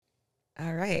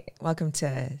All right. Welcome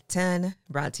to 10,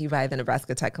 brought to you by the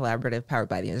Nebraska Tech Collaborative, powered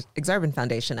by the Exarban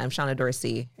Foundation. I'm Shauna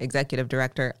Dorsey, Executive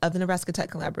Director of the Nebraska Tech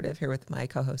Collaborative, here with my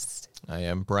co-host. I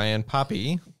am Brian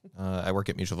Poppy. I work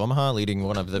at Mutual of Omaha, leading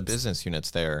one of the business units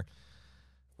there.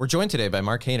 We're joined today by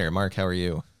Mark Hainer. Mark, how are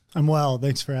you? I'm well.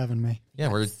 Thanks for having me.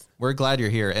 Yeah, we're glad you're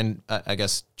here. And I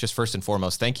guess just first and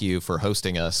foremost, thank you for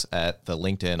hosting us at the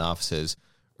LinkedIn offices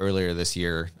earlier this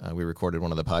year. We recorded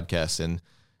one of the podcasts in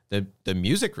the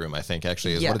music room, I think,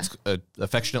 actually, is what it's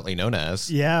affectionately known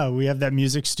as. Yeah, we have that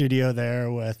music studio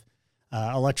there with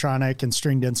electronic and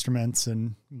stringed instruments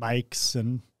and mics,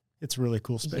 and it's a really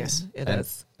cool space. Yeah, it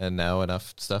is. And now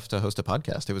enough stuff to host a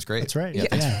podcast. It was great. That's right.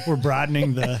 Yeah. We're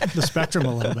broadening the spectrum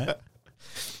a little bit.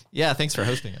 Yeah, thanks for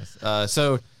hosting us.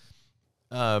 So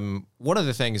one of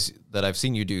the things that I've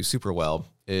seen you do super well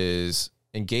is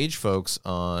engage folks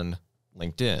on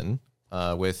LinkedIn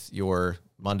with your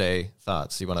Monday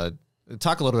thoughts. You want to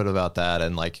talk a little bit about that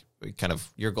and like kind of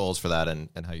your goals for that and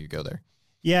how you go there?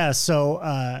 Yeah. So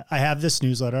I have this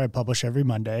newsletter I publish every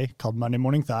Monday called Monday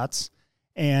Morning Thoughts.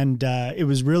 And it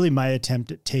was really my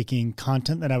attempt at taking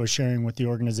content that I was sharing with the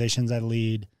organizations I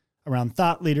lead around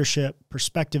thought leadership,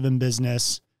 perspective in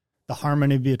business, the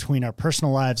harmony between our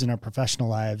personal lives and our professional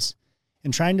lives,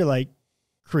 and trying to like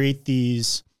create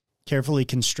these carefully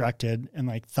constructed and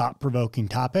like thought-provoking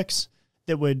topics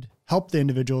that would help the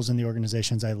individuals in the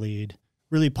organizations I lead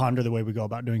really ponder the way we go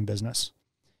about doing business.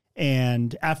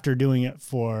 And after doing it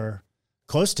for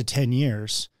close to 10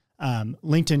 years,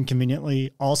 LinkedIn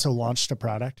conveniently also launched a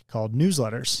product called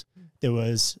newsletters. That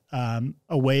was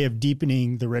a way of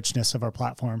deepening the richness of our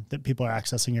platform that people are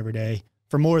accessing every day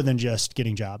for more than just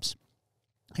getting jobs.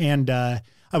 And I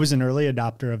was an early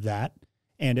adopter of that,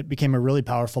 and it became a really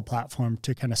powerful platform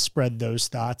to kind of spread those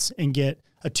thoughts and get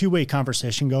a two-way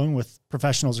conversation going with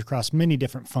professionals across many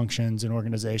different functions and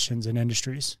organizations and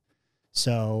industries.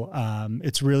 So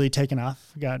it's really taken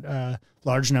off. We got a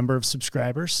large number of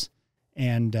subscribers,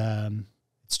 and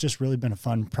it's just really been a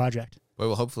fun project.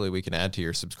 Well, hopefully we can add to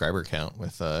your subscriber count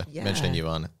with mentioning you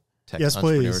on Tech Yes,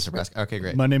 Entrepreneurs please. Nebraska. Okay,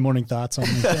 great. Monday Morning Thoughts on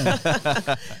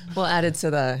LinkedIn. We'll add it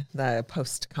to the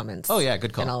post comments. Oh yeah,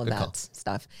 good call. And all of good that call.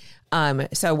 stuff.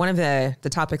 So one of the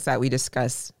topics that we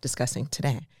discussing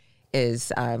today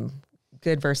is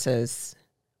good versus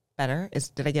better.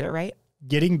 Did I get it right?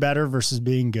 Getting better versus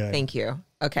being good. Thank you.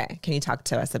 Okay. Can you talk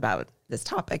to us about this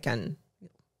topic and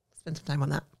spend some time on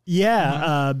that?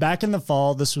 Yeah. Back in the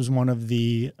fall, this was one of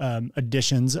the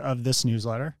editions of this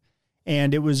newsletter.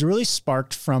 And it was really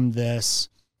sparked from this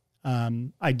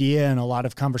idea and a lot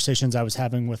of conversations I was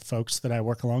having with folks that I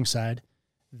work alongside,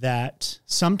 that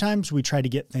sometimes we try to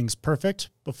get things perfect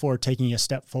before taking a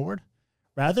step forward,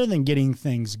 rather than getting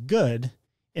things good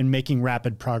and making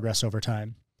rapid progress over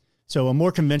time. So a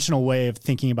more conventional way of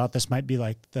thinking about this might be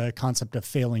like the concept of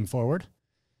failing forward.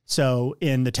 So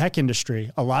in the tech industry,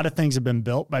 a lot of things have been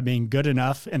built by being good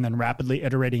enough and then rapidly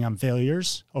iterating on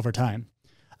failures over time.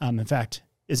 In fact,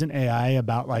 isn't AI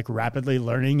about like rapidly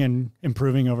learning and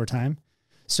improving over time?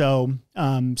 So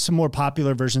some more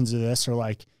popular versions of this are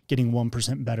like getting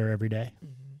 1% better every day.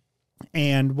 Mm-hmm.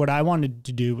 And what I wanted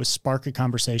to do was spark a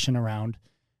conversation around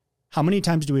how many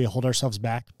times do we hold ourselves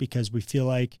back because we feel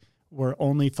like we're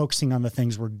only focusing on the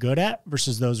things we're good at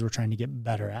versus those we're trying to get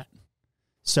better at.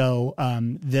 So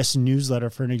this newsletter,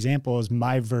 for an example, is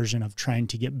my version of trying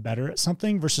to get better at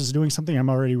something versus doing something I'm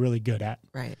already really good at.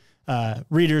 Right.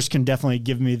 Readers can definitely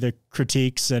give me the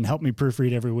critiques and help me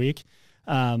proofread every week.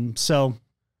 So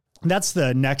that's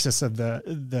the nexus of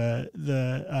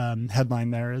the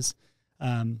headline there is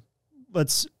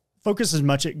let's focus as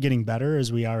much at getting better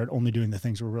as we are at only doing the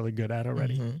things we're really good at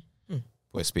already. Mm-hmm.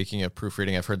 Boy, speaking of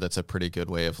proofreading, I've heard that's a pretty good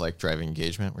way of like driving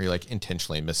engagement, where you like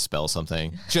intentionally misspell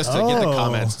something just to get the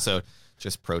comments. So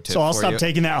just pro tip. So I'll for stop you.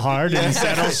 taking that hard and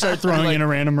instead I'll start throwing in a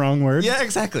random wrong word. Yeah,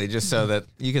 exactly. Just so that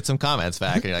you get some comments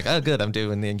back and you're like, oh, good, I'm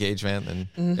doing the engagement,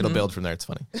 and it'll build from there. It's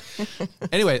funny.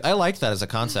 Anyway, I like that as a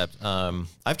concept.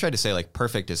 I've tried to say like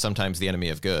perfect is sometimes the enemy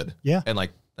of good. Yeah. And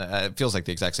like, it feels like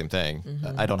the exact same thing.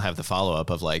 I don't have the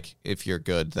follow-up of like, if you're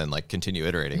good, then like continue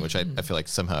iterating, which I feel like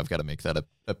somehow I've got to make that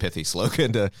a pithy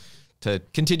slogan to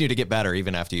continue to get better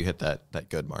even after you hit that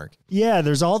good mark. Yeah,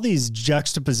 there's all these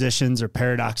juxtapositions or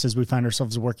paradoxes we find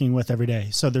ourselves working with every day.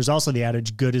 So there's also the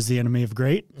adage, good is the enemy of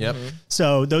great. Yep.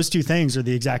 So those two things are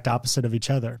the exact opposite of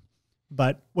each other.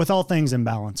 But with all things in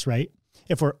balance, right?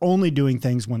 If we're only doing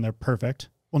things when they're perfect,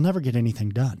 we'll never get anything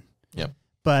done. Yep.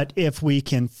 But if we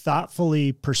can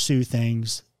thoughtfully pursue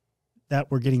things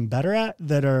that we're getting better at,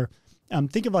 that are,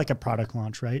 think of like a product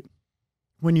launch, right?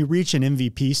 When you reach an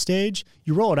MVP stage,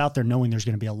 you roll it out there knowing there's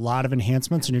going to be a lot of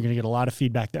enhancements and you're going to get a lot of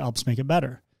feedback that helps make it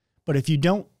better. But if you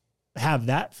don't have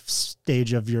that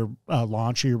stage of your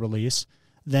launch or your release,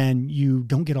 then you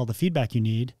don't get all the feedback you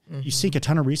need. You sink a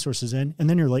ton of resources in, and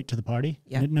then you're late to the party,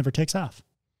 and it never takes off.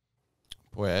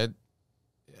 Boy,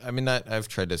 I mean, that I've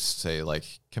tried to say, like,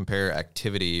 compare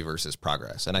activity versus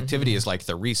progress. And activity is like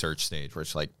the research stage where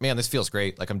it's like, man, this feels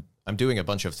great. Like I'm doing a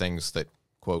bunch of things that,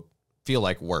 quote, feel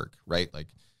like work, right? Like,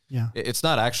 it's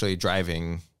not actually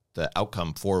driving the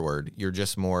outcome forward. You're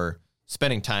just more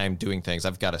spending time doing things.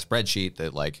 I've got a spreadsheet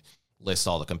that like lists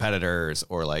all the competitors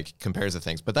or like compares the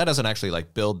things, but that doesn't actually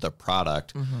like build the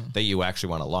product that you actually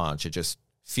want to launch. It just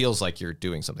feels like you're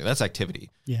doing something. That's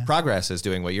activity. Progress is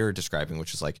doing what you're describing,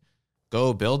 which is like,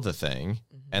 go build the thing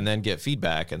and then get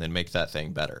feedback and then make that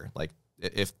thing better. Like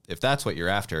if that's what you're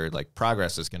after, like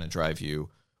progress is going to drive you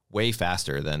way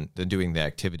faster than doing the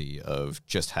activity of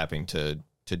just having to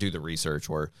do the research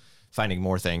or finding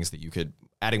more things that you could,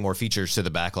 adding more features to the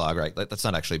backlog, right? That's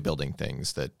not actually building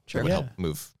things that would help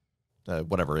move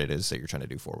whatever it is that you're trying to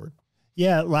do forward.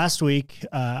 Yeah. Last week,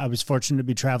 I was fortunate to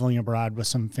be traveling abroad with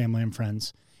some family and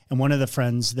friends. And one of the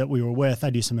friends that we were with, I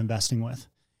do some investing with.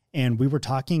 And we were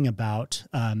talking about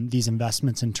these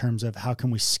investments in terms of how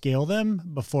can we scale them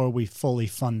before we fully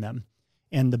fund them.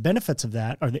 And the benefits of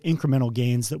that are the incremental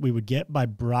gains that we would get by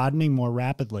broadening more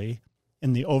rapidly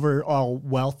and the overall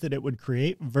wealth that it would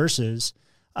create versus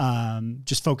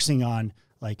just focusing on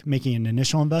like making an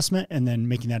initial investment and then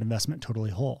making that investment totally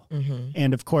whole.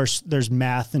 And of course, there's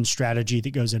math and strategy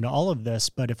that goes into all of this.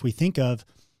 But if we think of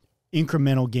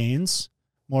incremental gains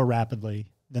more rapidly,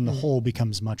 then the whole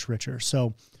becomes much richer.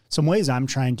 So some ways I'm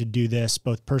trying to do this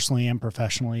both personally and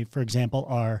professionally, for example,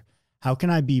 are how can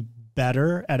I be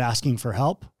better at asking for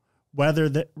help rather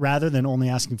than only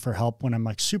asking for help when I'm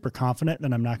like super confident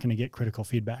that I'm not going to get critical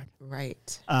feedback.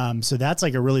 Right. So that's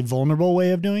like a really vulnerable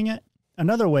way of doing it.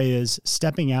 Another way is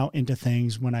stepping out into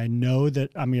things when I know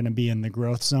that I'm going to be in the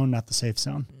growth zone, not the safe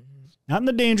zone, not in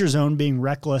the danger zone, being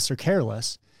reckless or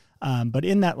careless, but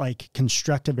in that like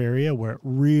constructive area where it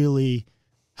really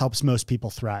helps most people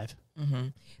thrive.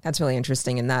 That's really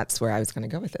interesting. And that's where I was going to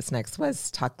go with this next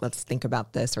was let's think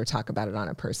about this or talk about it on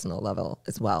a personal level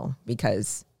as well,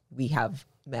 because we have,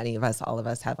 many of us, all of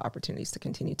us have opportunities to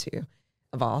continue to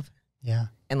evolve. Yeah.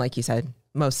 And like you said,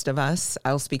 most of us,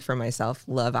 I'll speak for myself,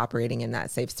 love operating in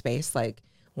that safe space. Like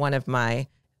one of my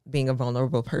being a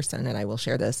vulnerable person, and I will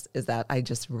share this, is that I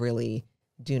just really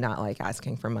do not like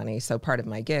asking for money. So part of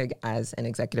my gig as an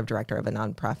executive director of a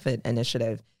nonprofit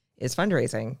initiative is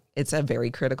fundraising. It's a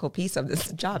very critical piece of this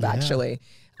job, actually.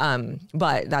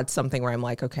 But that's something where I'm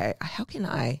like, okay, how can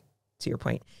I, to your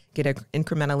point, get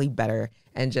incrementally better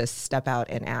and just step out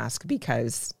and ask,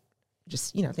 because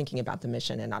just, thinking about the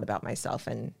mission and not about myself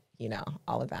and,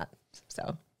 all of that.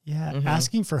 So,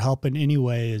 asking for help in any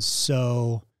way is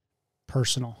so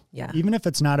personal. Yeah. Even if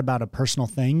it's not about a personal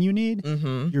thing you need,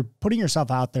 you're putting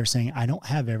yourself out there saying, I don't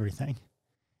have everything.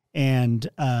 And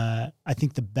I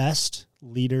think the best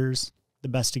leaders, the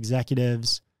best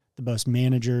executives, the best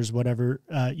managers, whatever,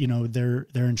 they're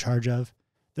in charge of,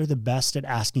 they're the best at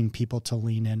asking people to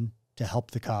lean in to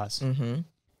help the cause.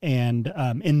 And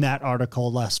in that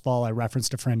article last fall, I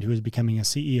referenced a friend who was becoming a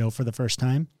CEO for the first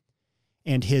time.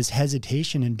 And his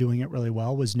hesitation in doing it really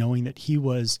well was knowing that he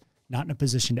was not in a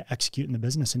position to execute in the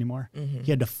business anymore.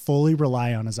 He had to fully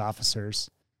rely on his officers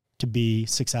to be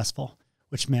successful,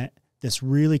 which meant this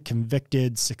really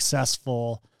convicted,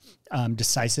 successful,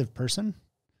 decisive person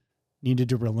needed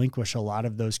to relinquish a lot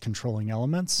of those controlling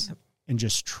elements and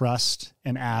just trust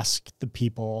and ask the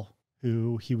people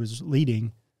who he was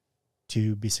leading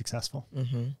to be successful.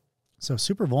 So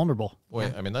super vulnerable.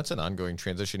 Boy, I mean, that's an ongoing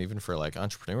transition even for like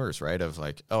entrepreneurs, right? Of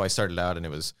like, oh, I started out and it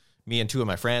was me and two of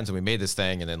my friends and we made this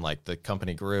thing and then like the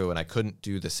company grew and I couldn't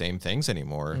do the same things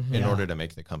anymore in order to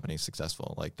make the company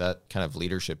successful. Like that kind of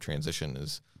leadership transition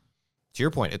is, to your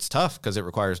point, it's tough because it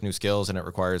requires new skills and it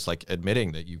requires like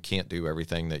admitting that you can't do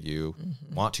everything that you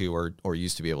want to or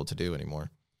used to be able to do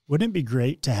anymore. Wouldn't it be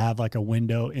great to have like a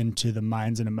window into the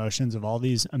minds and emotions of all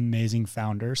these amazing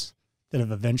founders that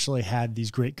have eventually had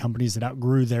these great companies that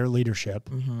outgrew their leadership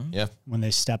when they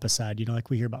step aside? Like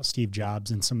we hear about Steve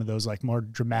Jobs and some of those like more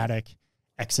dramatic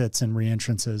exits and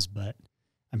reentrances, but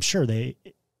I'm sure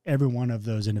every one of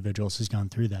those individuals has gone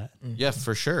through that. Yeah,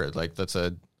 for sure. Like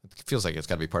it feels like it's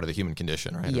got to be part of the human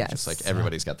condition, right? Yes. It's just like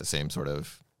everybody's got the same sort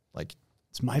of like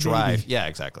it's my drive. Baby. Yeah,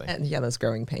 exactly. And those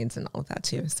growing pains and all of that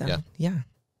too. So yeah.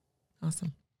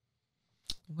 Awesome.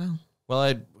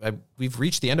 Well, we've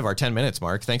reached the end of our 10 minutes,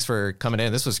 Mark. Thanks for coming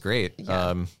in. This was great.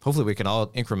 Yeah. Hopefully we can all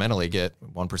incrementally get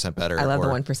 1% better. I love the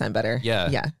 1% better.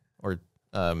 Yeah. Or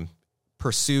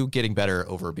pursue getting better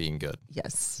over being good.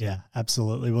 Yes. Yeah,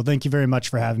 absolutely. Well, thank you very much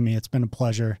for having me. It's been a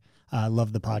pleasure.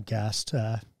 Love the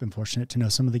podcast. Been fortunate to know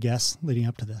some of the guests leading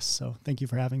up to this. So thank you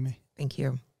for having me. Thank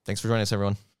you. Thanks for joining us,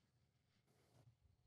 everyone.